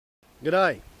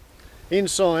G'day. In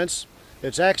science,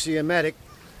 it's axiomatic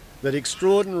that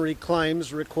extraordinary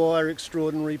claims require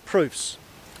extraordinary proofs.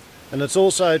 And it's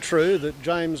also true that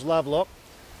James Lovelock,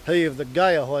 he of the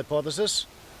Gaia hypothesis,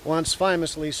 once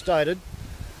famously stated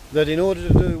that in order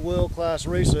to do world-class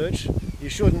research, you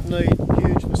shouldn't need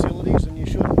huge facilities and you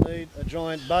shouldn't need a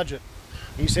giant budget.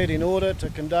 He said in order to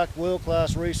conduct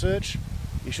world-class research,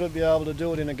 you should be able to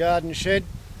do it in a garden shed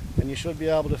and you should be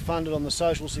able to fund it on the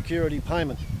social security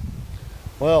payment.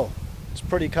 Well, it's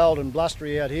pretty cold and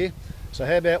blustery out here, so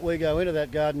how about we go into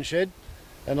that garden shed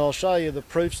and I'll show you the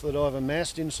proofs that I've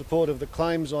amassed in support of the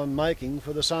claims I'm making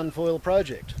for the SunFoil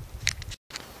project.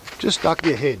 Just duck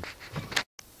your head.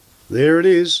 There it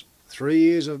is, 3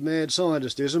 years of mad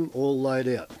scientistism all laid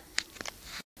out.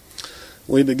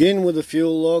 We begin with the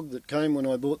fuel log that came when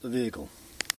I bought the vehicle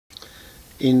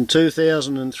in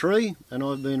 2003, and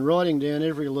I've been writing down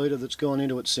every litre that's gone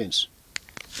into it since.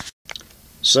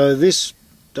 So this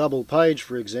double page,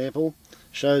 for example,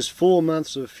 shows 4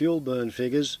 months of fuel burn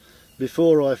figures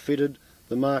before I fitted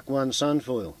the Mark I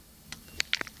SunFoil.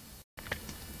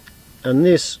 And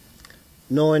this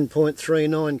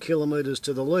 9.39 kilometres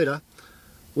to the litre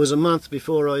was a month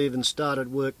before I even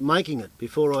started work making it,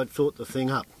 before I'd thought the thing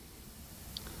up.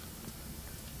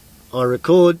 I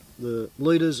record the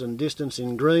litres and distance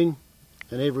in green,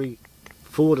 and every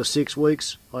 4 to 6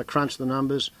 weeks I crunch the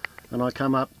numbers and I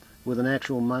come up with an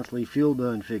actual monthly fuel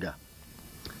burn figure.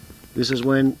 This is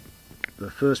when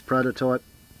the first prototype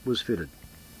was fitted.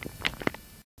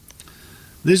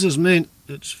 This has meant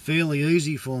it's fairly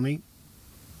easy for me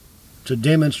to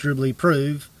demonstrably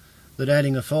prove that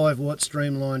adding a 5 watt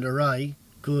streamlined array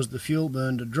caused the fuel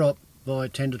burn to drop by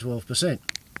 10 to 12%.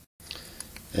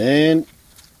 And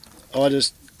I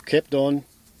just kept on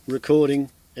recording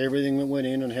everything that went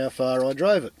in and how far I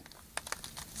drove it,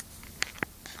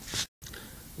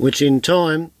 which in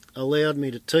time allowed me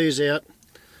to tease out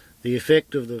the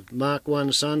effect of the Mark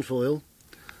I SunFoil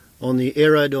on the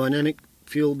aerodynamic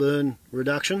fuel burn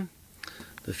reduction,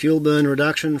 the fuel burn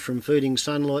reduction from feeding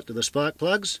sunlight to the spark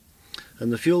plugs,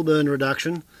 and the fuel burn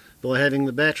reduction by having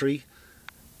the battery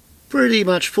pretty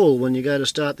much full when you go to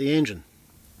start the engine.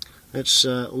 It's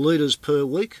litres per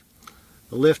week.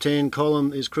 The left-hand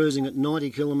column is cruising at 90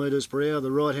 kilometres per hour,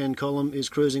 the right-hand column is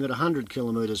cruising at 100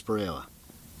 kilometres per hour.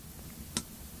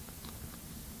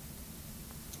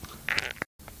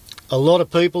 A lot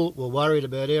of people were worried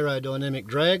about aerodynamic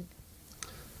drag,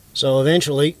 so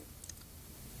eventually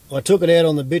I took it out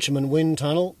on the bitumen wind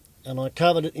tunnel and I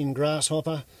covered it in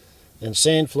grasshopper and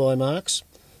sandfly marks,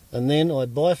 and then I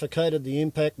bifurcated the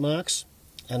impact marks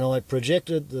and I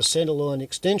projected the centerline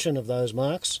extension of those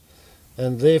marks,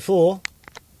 and therefore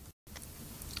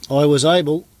I was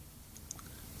able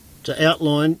to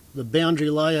outline the boundary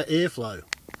layer airflow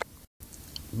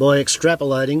by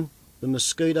extrapolating the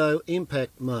mosquito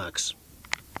impact marks,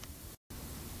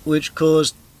 which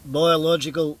caused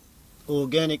biological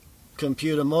organic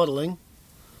computer modelling,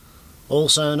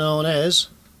 also known as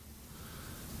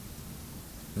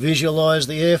visualise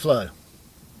the airflow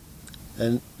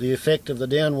and the effect of the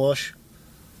downwash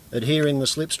adhering the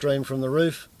slipstream from the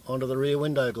roof onto the rear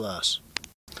window glass.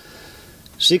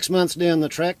 6 months down the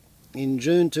track, in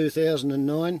June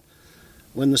 2009,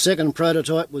 when the second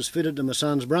prototype was fitted to my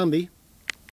son's Brumby,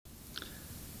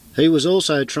 he was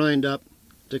also trained up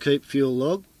to keep fuel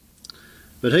log,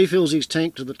 but he fills his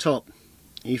tank to the top.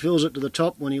 He fills it to the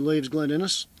top when he leaves Glen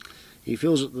Innes, he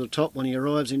fills it to the top when he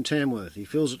arrives in Tamworth, he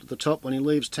fills it to the top when he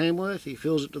leaves Tamworth, he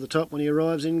fills it to the top when he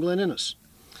arrives in Glen Innes.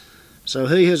 So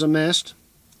he has amassed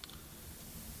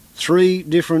 3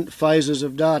 different phases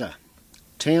of data: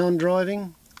 town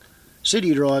driving,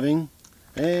 city driving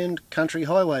and country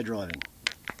highway driving,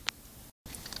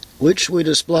 which we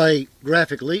display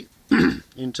graphically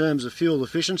in terms of fuel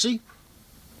efficiency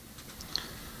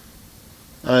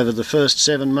over the first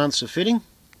 7 months of fitting,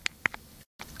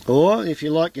 or if you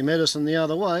like your medicine the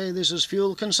other way, this is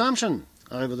fuel consumption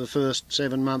over the first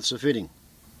 7 months of fitting.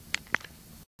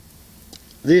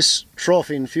 This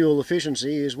trough in fuel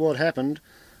efficiency is what happened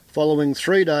following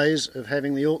 3 days of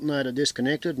having the alternator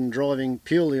disconnected and driving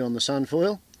purely on the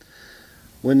SunFoil.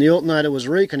 When the alternator was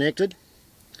reconnected,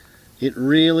 it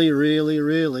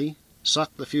really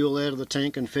sucked the fuel out of the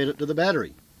tank and fed it to the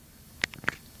battery.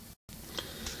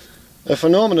 A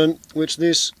phenomenon which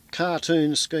this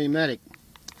cartoon schematic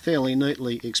fairly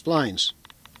neatly explains.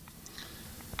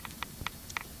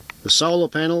 The solar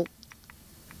panel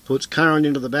puts current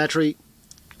into the battery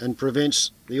and prevents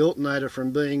the alternator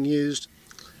from being used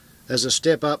as a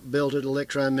step-up belted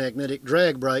electromagnetic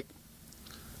drag brake,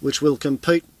 which will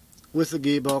compete with the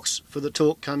gearbox for the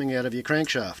torque coming out of your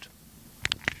crankshaft.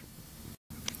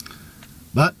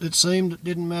 But it seemed it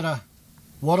didn't matter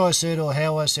what I said or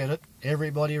how I said it,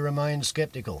 everybody remained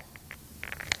sceptical.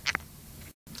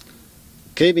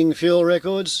 Keeping fuel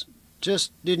records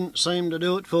just didn't seem to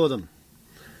do it for them.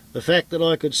 The fact that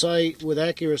I could say with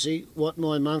accuracy what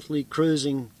my monthly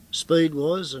cruising speed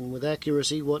was and with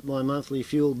accuracy what my monthly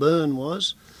fuel burn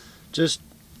was just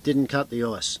didn't cut the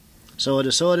ice. So I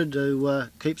decided to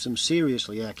keep some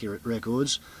seriously accurate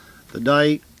records the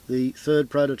day the third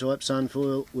prototype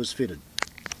SunFoil was fitted.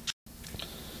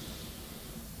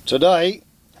 Today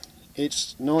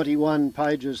it's 91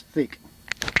 pages thick.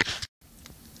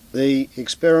 The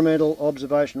experimental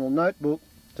observational notebook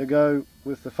to go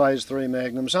with the Phase 3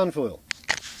 Magnum SunFoil.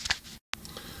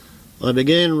 I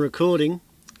began recording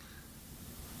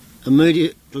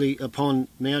immediately upon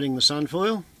mounting the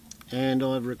SunFoil, and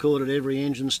I've recorded every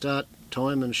engine start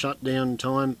time and shutdown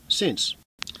time since.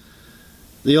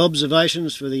 The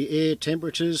observations for the air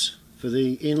temperatures, for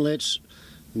the inlets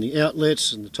and the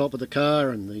outlets and the top of the car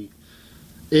and the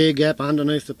air gap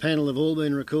underneath the panel have all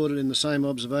been recorded in the same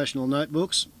observational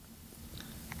notebooks.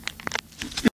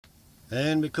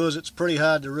 And because it's pretty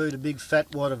hard to read a big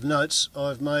fat wad of notes,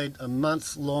 I've made a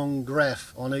month-long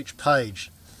graph on each page.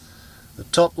 The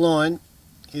top line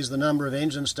is the number of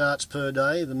engine starts per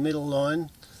day, the middle line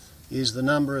is the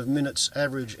number of minutes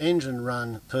average engine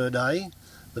run per day,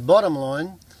 the bottom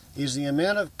line is the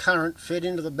amount of current fed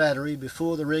into the battery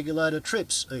before the regulator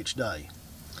trips each day.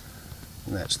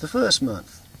 And that's the first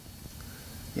month.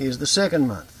 Here's the second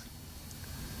month.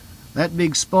 That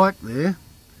big spike there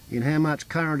in how much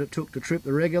current it took to trip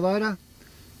the regulator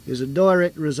is a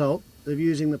direct result of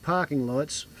using the parking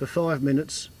lights for 5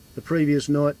 minutes the previous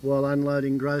night while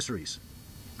unloading groceries.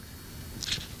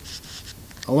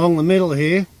 Along the middle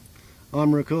here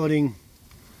I'm recording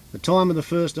the time of the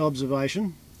first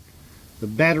observation, the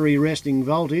battery resting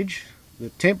voltage, the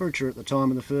temperature at the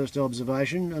time of the first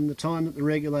observation and the time that the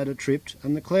regulator tripped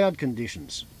and the cloud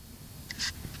conditions.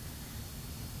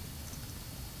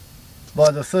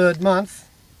 By the third month,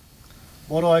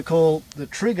 what I call the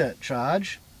trigger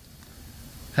charge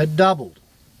had doubled,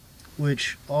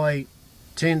 which I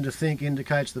tend to think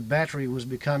indicates the battery was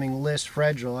becoming less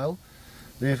fragile,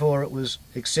 therefore it was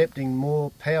accepting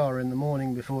more power in the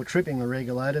morning before tripping the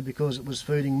regulator because it was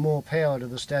feeding more power to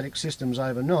the static systems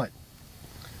overnight.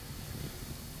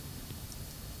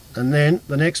 And then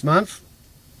the next month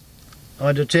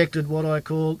I detected what I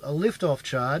called a lift-off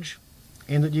charge,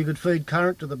 in that you could feed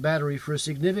current to the battery for a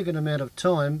significant amount of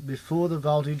time before the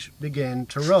voltage began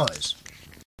to rise.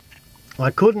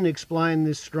 I couldn't explain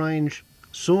this strange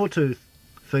sawtooth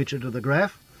feature to the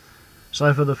graph,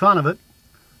 so for the fun of it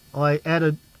I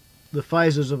added the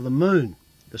phases of the moon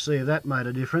to see if that made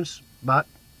a difference, but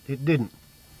it didn't.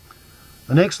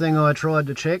 The next thing I tried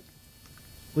to check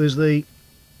was the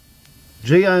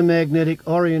geomagnetic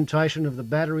orientation of the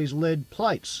battery's lead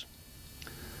plates,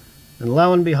 and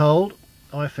lo and behold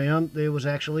I found there was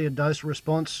actually a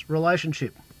dose-response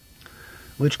relationship,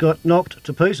 which got knocked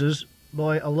to pieces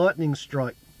by a lightning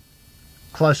strike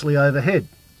closely overhead.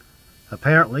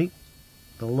 Apparently,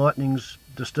 the lightning's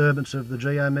disturbance of the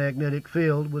geomagnetic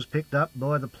field was picked up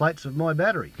by the plates of my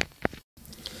battery.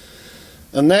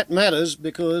 And that matters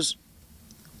because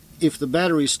if the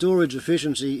battery storage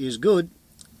efficiency is good,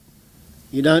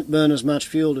 you don't burn as much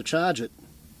fuel to charge it.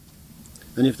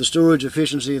 And if the storage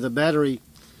efficiency of the battery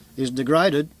is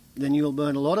degraded, then you'll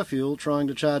burn a lot of fuel trying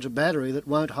to charge a battery that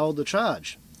won't hold the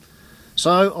charge.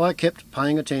 So I kept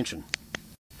paying attention.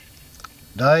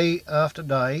 Day after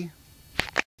day,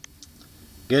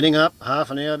 getting up half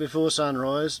an hour before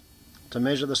sunrise to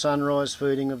measure the sunrise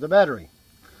feeding of the battery.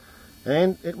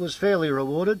 And it was fairly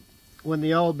rewarded when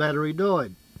the old battery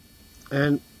died.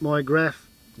 And my graph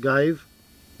gave,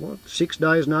 6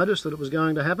 days notice that it was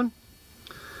going to happen.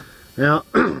 Now,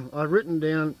 I've written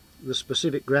down the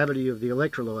specific gravity of the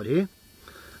electrolyte here.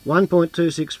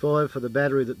 1.265 for the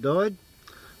battery that died,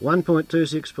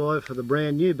 1.265 for the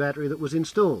brand new battery that was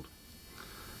installed.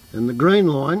 And the green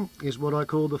line is what I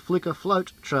call the flicker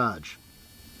float charge.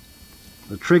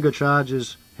 The trigger charge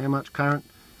is how much current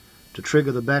to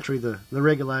trigger the battery, the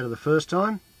regulator the first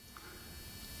time.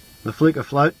 The flicker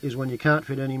float is when you can't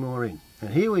fit any more in.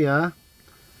 And here we are,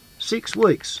 6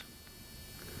 weeks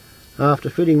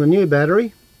after fitting the new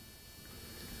battery,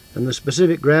 and the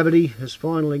specific gravity has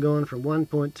finally gone from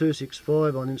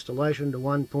 1.265 on installation to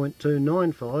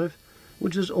 1.295,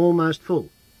 which is almost full.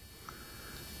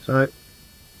 So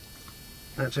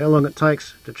that's how long it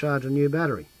takes to charge a new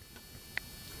battery.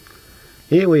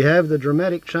 Here we have the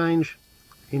dramatic change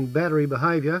in battery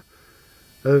behaviour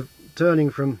of turning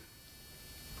from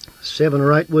 7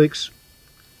 or 8 weeks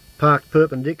parked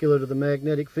perpendicular to the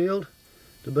magnetic field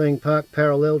to being parked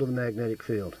parallel to the magnetic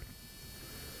field.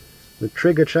 The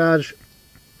trigger charge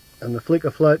and the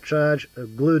flicker float charge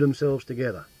have glued themselves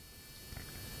together.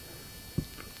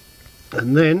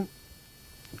 And then,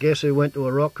 guess who went to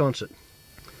a rock concert?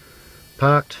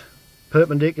 Parked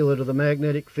perpendicular to the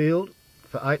magnetic field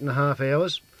for 8.5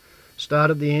 hours,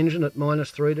 started the engine at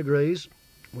 -3 degrees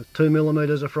with 2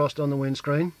 millimetres of frost on the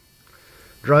windscreen,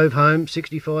 drove home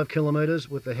 65 kilometres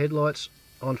with the headlights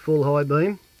on full high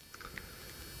beam,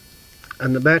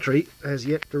 and the battery has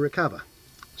yet to recover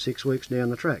 6 weeks down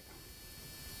the track.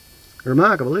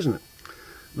 Remarkable, isn't it?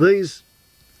 These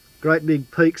great big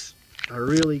peaks are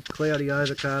really cloudy,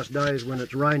 overcast days when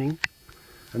it's raining,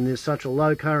 and there's such a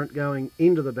low current going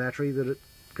into the battery that it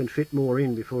can fit more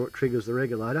in before it triggers the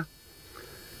regulator.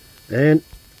 And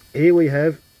here we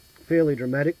have, fairly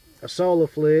dramatic, a solar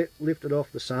flare lifted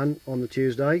off the sun on the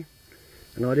Tuesday,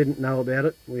 and I didn't know about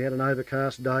it. We had an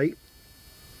overcast day.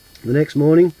 The next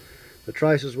morning the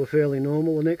traces were fairly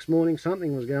normal. The next morning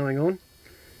something was going on,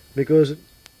 because it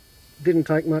didn't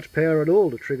take much power at all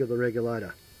to trigger the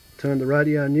regulator. Turned the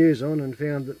radio news on and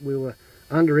found that we were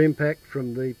under impact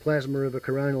from the plasma of a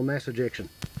coronal mass ejection.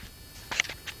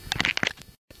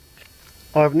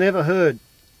 I've never heard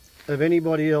of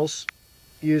anybody else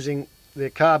using their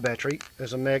car battery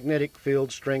as a magnetic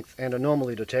field strength and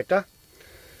anomaly detector,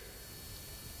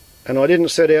 and I didn't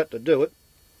set out to do it,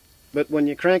 but when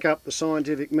you crank up the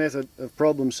scientific method of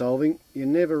problem solving, you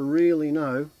never really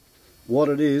know what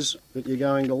it is that you're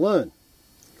going to learn.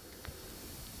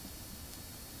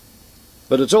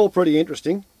 But it's all pretty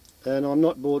interesting, and I'm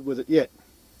not bored with it yet.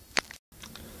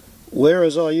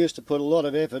 Whereas I used to put a lot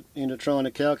of effort into trying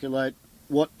to calculate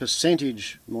what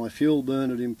percentage my fuel burn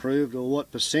had improved, or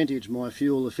what percentage my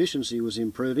fuel efficiency was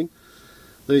improving,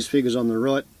 these figures on the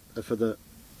right are for the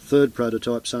third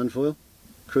prototype SunFoil,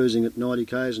 cruising at 90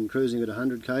 k's and cruising at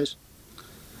 100 k's.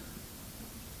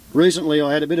 Recently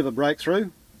I had a bit of a breakthrough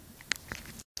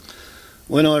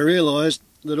when I realised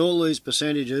that all these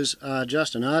percentages are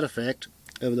just an artefact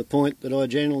of the point that I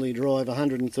generally drive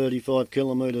 135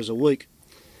 kilometres a week,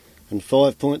 and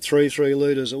 5.33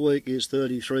 litres a week is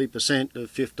 33%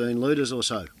 of 15 litres or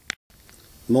so.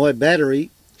 My battery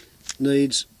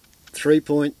needs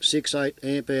 3.68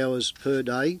 amp hours per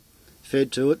day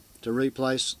fed to it to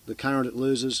replace the current it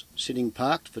loses sitting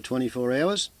parked for 24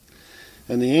 hours,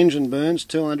 and the engine burns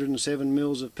 207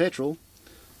 mils of petrol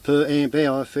per amp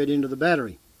hour fed into the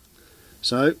battery.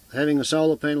 So having a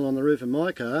solar panel on the roof of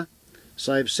my car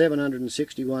saves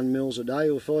 761 mils a day,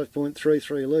 or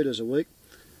 5.33 litres a week,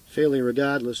 fairly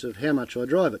regardless of how much I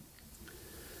drive it.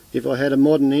 If I had a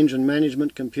modern engine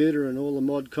management computer and all the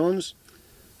mod cons,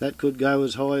 that could go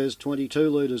as high as 22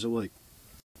 litres a week.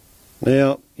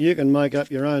 Now, you can make up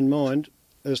your own mind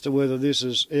as to whether this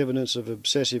is evidence of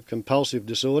obsessive compulsive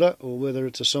disorder or whether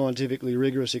it's a scientifically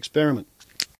rigorous experiment.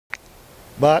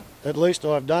 But at least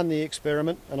I've done the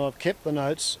experiment, and I've kept the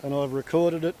notes, and I've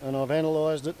recorded it, and I've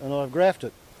analysed it, and I've graphed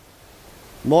it.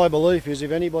 My belief is,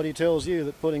 if anybody tells you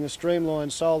that putting a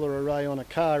streamlined solar array on a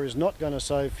car is not going to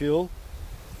save fuel,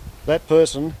 that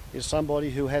person is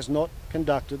somebody who has not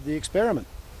conducted the experiment.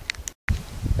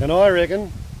 And I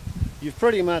reckon you've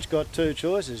pretty much got two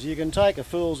choices. You can take a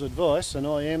fool's advice, and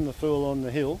I am the fool on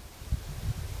the hill,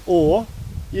 or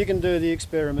you can do the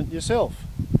experiment yourself.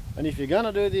 And if you're going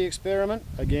to do the experiment,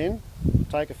 again,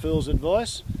 take a fool's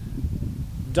advice,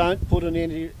 don't put an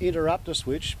interrupter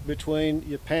switch between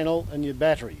your panel and your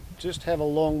battery. Just have a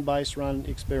long base run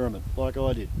experiment, like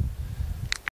I did.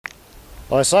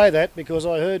 I say that because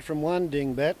I heard from one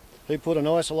dingbat who put an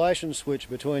isolation switch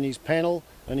between his panel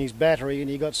and his battery,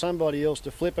 and he got somebody else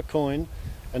to flip a coin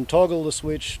and toggle the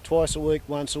switch twice a week,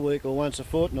 once a week, or once a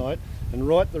fortnight, and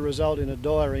write the result in a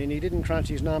diary, and he didn't crunch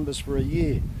his numbers for a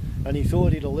year, and he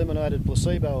thought he'd eliminated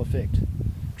placebo effect.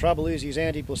 Trouble is, his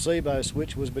anti-placebo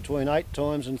switch was between 8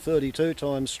 times and 32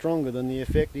 times stronger than the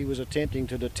effect he was attempting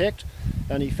to detect,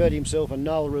 and he fed himself a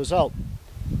null result.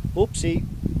 Oopsie.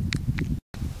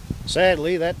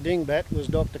 Sadly, that dingbat was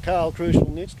Dr.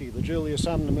 Karl-Kruszelnicki, the Julius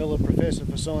Sumner Miller Professor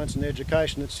for Science and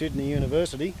Education at Sydney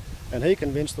University, and he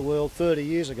convinced the world 30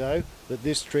 years ago that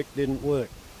this trick didn't work.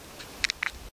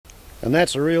 And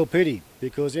that's a real pity,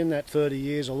 because in that 30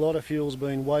 years a lot of fuel's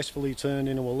been wastefully turned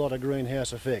into a lot of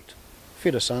greenhouse effect.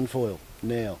 Fit a SunFoil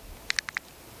now.